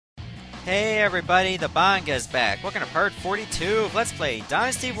Hey everybody, the Banga's back. Welcome to part 42 of Let's Play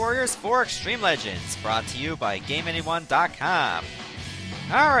Dynasty Warriors 4 Extreme Legends, brought to you by GameAnyone.com.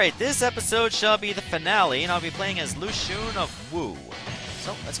 Alright, this episode shall be the finale, and I'll be playing as Lu Xun of Wu.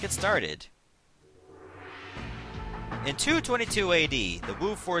 So, let's get started. In 222 AD, the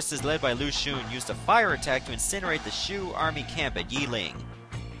Wu forces led by Lu Xun used a fire attack to incinerate the Shu army camp at Yiling.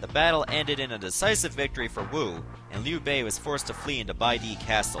 The battle ended in a decisive victory for Wu, and Liu Bei was forced to flee into Baidi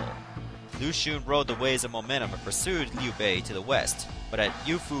Castle. Lu Xun rode the waves of momentum and pursued Liu Bei to the west, but at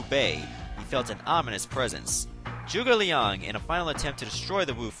Yufu Bay, he felt an ominous presence. Zhuge Liang, in a final attempt to destroy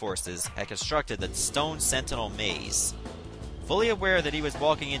the Wu forces, had constructed the Stone Sentinel Maze. Fully aware that he was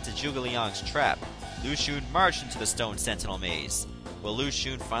walking into Zhuge Liang's trap, Lu Xun marched into the Stone Sentinel Maze. Will Lu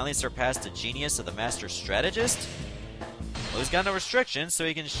Xun finally surpass the genius of the Master Strategist? Well, he's got no restrictions, so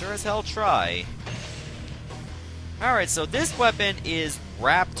he can sure as hell try. Alright, so this weapon is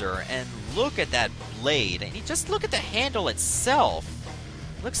Raptor, and look at that blade. And you just look at the handle itself.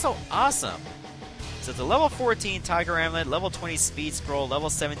 It looks so awesome. So it's a level 14 Tiger Amulet, level 20 Speed Scroll, level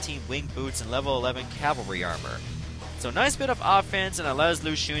 17 Wing Boots, and level 11 Cavalry Armor. So nice bit of offense, and allows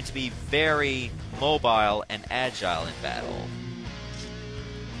Lu Xun to be very mobile and agile in battle.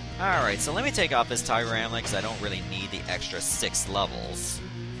 Alright, so let me take off this Tiger Amulet because I don't really need the extra 6 levels.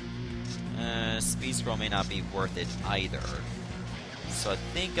 Speed Scroll may not be worth it either. So I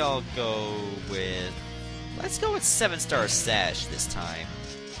think I'll go with... Let's go with 7-star Sash this time.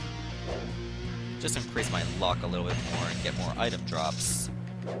 Just to increase my luck a little bit more and get more item drops.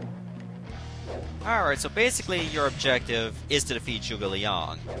 Alright, so basically your objective is to defeat Zhuge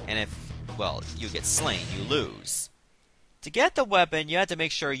Liang. And if, well, you get slain, you lose. To get the weapon, you have to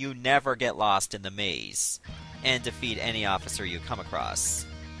make sure you never get lost in the maze. And defeat any officer you come across.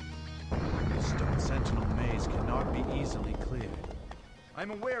 The Stone Sentinel Maze cannot be easily cleared. I'm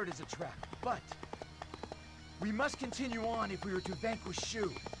aware it is a trap, but we must continue on if we are to vanquish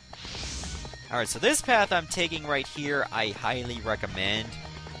Shu. Alright, so this path I'm taking right here, I highly recommend.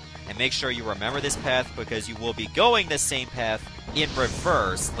 And make sure you remember this path because you will be going the same path in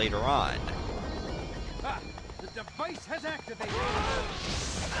reverse later on. Ah, the device has activated.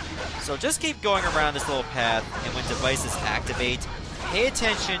 So just keep going around this little path, and when devices activate, pay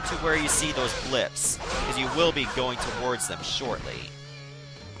attention to where you see those blips, because you will be going towards them shortly.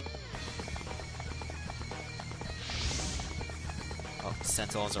 Oh,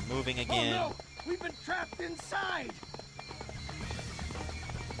 sentinels are moving again. Oh no! We've been trapped inside!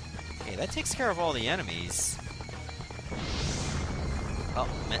 Okay, that takes care of all the enemies. Oh,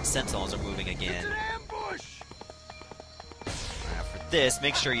 sentinels are moving again. It's an ambush! Now for this,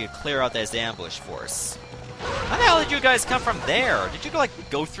 make sure you clear out that ambush force. How the hell did you guys come from there? Did you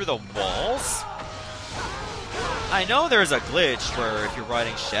go through the walls? I know there's a glitch where if you're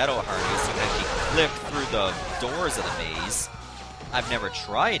riding Shadow Harness, you can actually clip through the doors of the maze. I've never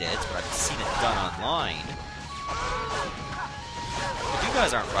tried it, but I've seen it done online. But you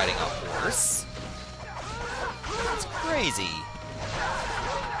guys aren't riding a horse. It's crazy.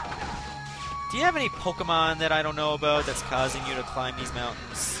 Do you have any Pokemon that I don't know about that's causing you to climb these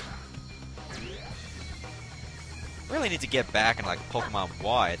mountains? I really need to get back in like Pokemon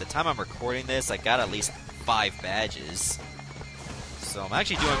Y. At the time I'm recording this, I got at least 5 badges. So I'm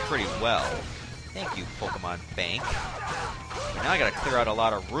actually doing pretty well. Thank you, Pokemon Bank. But now I gotta clear out a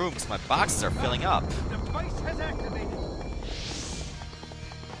lot of room because my boxes are filling up. Device has activated.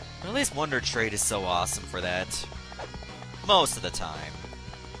 But at least Wonder Trade is so awesome for that. Most of the time.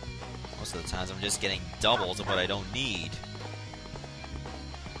 Most of the times I'm just getting doubles of what I don't need.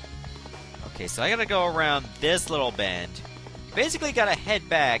 Okay, so I gotta go around this little bend. Basically gotta head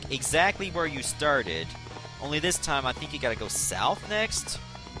back exactly where you started. Only this time I think you gotta go south next.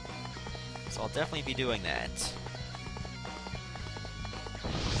 So I'll definitely be doing that.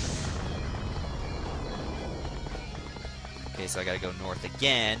 Okay, so I gotta go north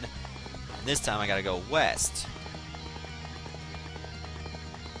again. And this time I gotta go west.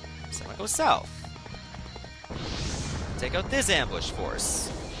 So I'm gonna go south. Take out this ambush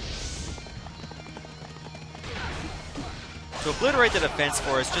force. To obliterate the defense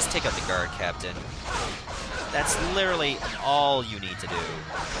force, just take out the guard captain. That's literally all you need to do.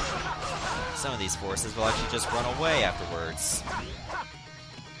 Some of these forces will actually just run away afterwards.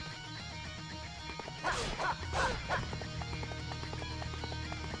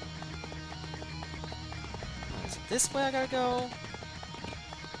 Is it this way I gotta go?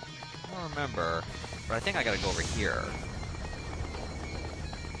 I don't remember, but I think I gotta go over here.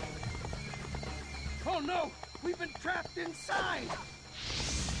 Oh no! We've been trapped inside!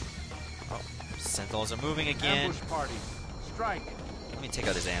 Oh, sentinels are moving again. Ambush party. Strike. Let me take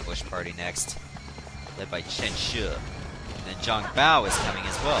out his ambush party next, led by Chen Shi. And then Zhang Bao is coming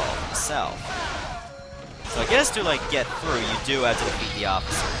as well from the south. So I guess to like get through, you do have to defeat the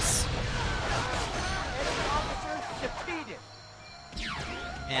officers.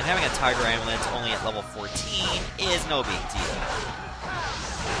 And having a Tiger Amulet only at level 14 is no big deal.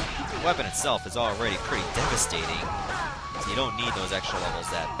 The weapon itself is already pretty devastating, so you don't need those extra levels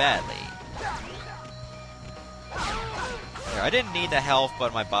that badly. There, I didn't need the health,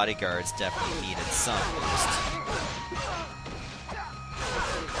 but my bodyguards definitely needed some boost.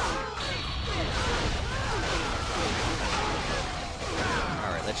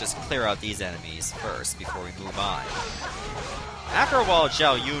 Alright, let's just clear out these enemies first before we move on. After a while,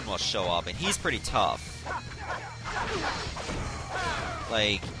 Zhao Yun will show up, and he's pretty tough.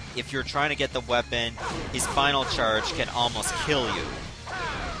 Like, if you're trying to get the weapon, his final charge can almost kill you.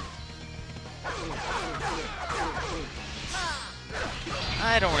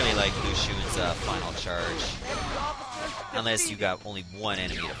 I don't really like Lu Xun's final charge, unless you got only one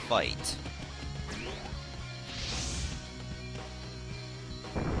enemy to fight.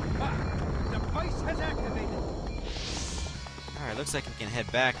 The device has activated. Alright, looks like we can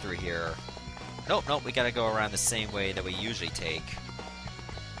head back through here. Nope, nope, we gotta go around the same way that we usually take.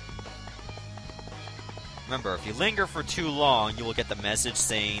 Remember, if you linger for too long, you will get the message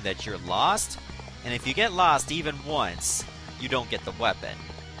saying that you're lost, and if you get lost even once, you don't get the weapon.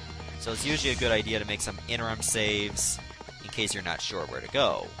 So it's usually a good idea to make some interim saves in case you're not sure where to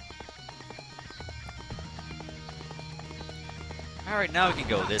go. Alright, now we can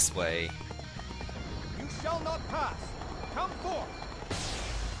go this way. You shall not pass. Come forth.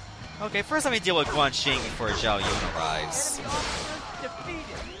 Okay, first let me deal with Guan Xing before Zhao Yun arrives. Enemy officers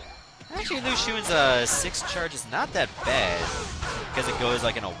defeated. Actually, Lu Xun's 6 charge is not that bad, because it goes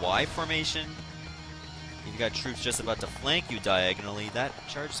like in a Y formation. If you've got troops just about to flank you diagonally, that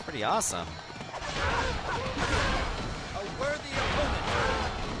charge is pretty awesome. A worthy opponent.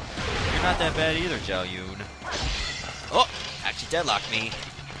 You're not that bad either, Zhao Yun. Oh! Actually deadlocked me.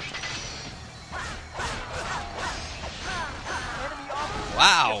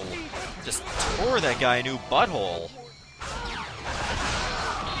 Wow! Just tore that guy a new butthole.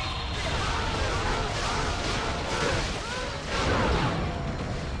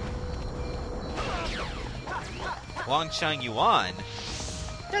 Wang Chang Yuan?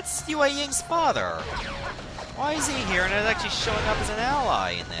 That's Yue Ying's father. Why is he here and is actually showing up as an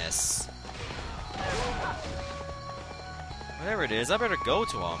ally in this? Whatever it is, I better go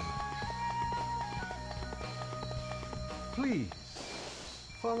to him. Please,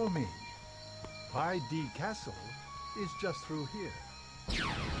 follow me. Pai Di Castle is just through here.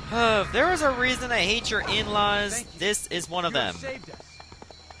 If there is a reason I hate your in-laws, Thank you. this is one of You have them. saved us.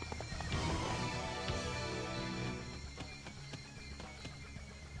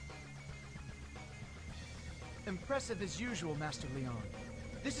 Impressive as usual, Master Leon.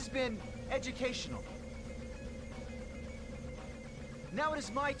 This has been educational. Now it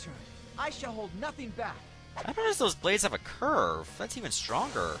is my turn. I shall hold nothing back. I noticed those blades have a curve. That's even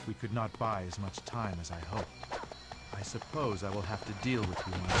stronger. We could not buy as much time as I hoped. I suppose I will have to deal with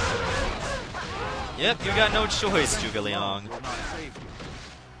you myself. Yep, you got no choice, Zhuge Liang.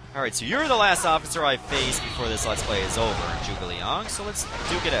 Alright, so you're the last officer I face before this Let's Play is over, Zhuge Liang, so let's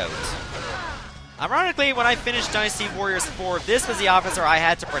duke it out. Ironically, when I finished Dynasty Warriors 4, this was the officer I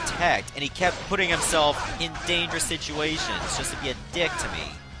had to protect, and he kept putting himself in dangerous situations just to be a dick to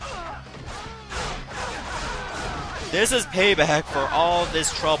me. This is payback for all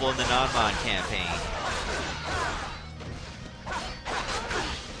this trouble in the Nanman campaign.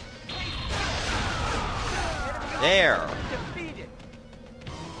 There. Defeated.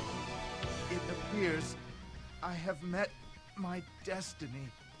 It appears I have met my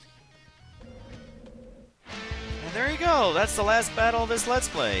destiny. And there you go. That's the last battle of this Let's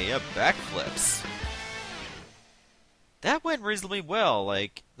Play. Backflips. That went reasonably well.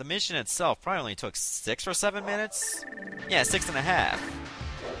 Like, the mission itself probably only took 6 or 7 minutes? Yeah, 6.5.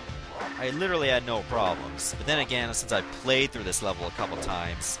 I literally had no problems. But then again, since I played through this level a couple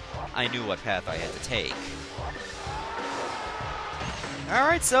times, I knew what path I had to take.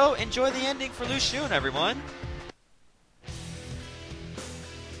 Alright, so enjoy the ending for Lu Xun, everyone.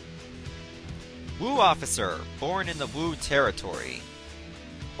 Wu officer, born in the Wu territory.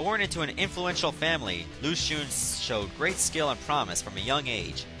 Born into an influential family, Lu Xun showed great skill and promise from a young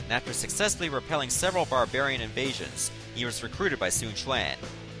age, and after successfully repelling several barbarian invasions, he was recruited by Sun Quan.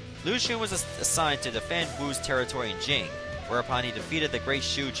 Lu Xun was assigned to defend Wu's territory in Jing, whereupon he defeated the great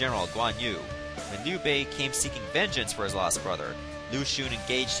Shu general Guan Yu. When Liu Bei came seeking vengeance for his lost brother, Lu Xun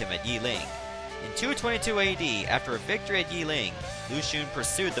engaged him at Yiling. In 222 AD, after a victory at Yiling, Lu Xun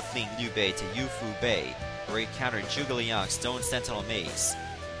pursued the fleeing Liu Bei to Yufu Bay, where he encountered Zhuge Liang's Stone Sentinel Maze.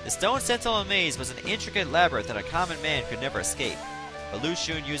 The Stone Sentinel Maze was an intricate labyrinth that a common man could never escape, but Lu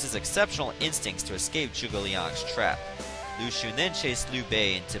Xun used his exceptional instincts to escape Zhuge Liang's trap. Lu Xun then chased Liu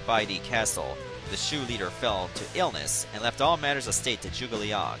Bei into Baidi Castle. The Shu leader fell to illness and left all matters of state to Zhuge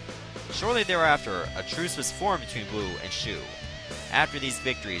Liang. Shortly thereafter, a truce was formed between Wu and Shu. After these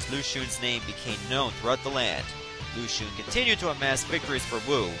victories, Lu Xun's name became known throughout the land. Lu Xun continued to amass victories for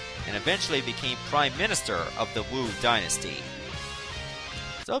Wu, and eventually became Prime Minister of the Wu Dynasty.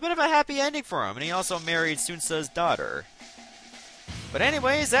 So a bit of a happy ending for him, and he also married Sun Ce's daughter. But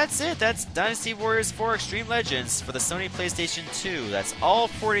anyways, that's it. That's Dynasty Warriors 4 Extreme Legends for the Sony PlayStation 2. That's all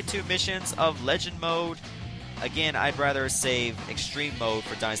 42 missions of Legend Mode. Again, I'd rather save Extreme Mode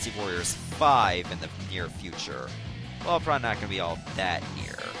for Dynasty Warriors 5 in the near future. Well, probably not going to be all that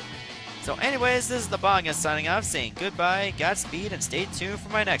near. So anyways, this is the Banga signing off, saying goodbye, Godspeed, and stay tuned for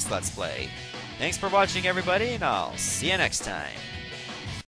my next Let's Play. Thanks for watching, everybody, and I'll see you next time.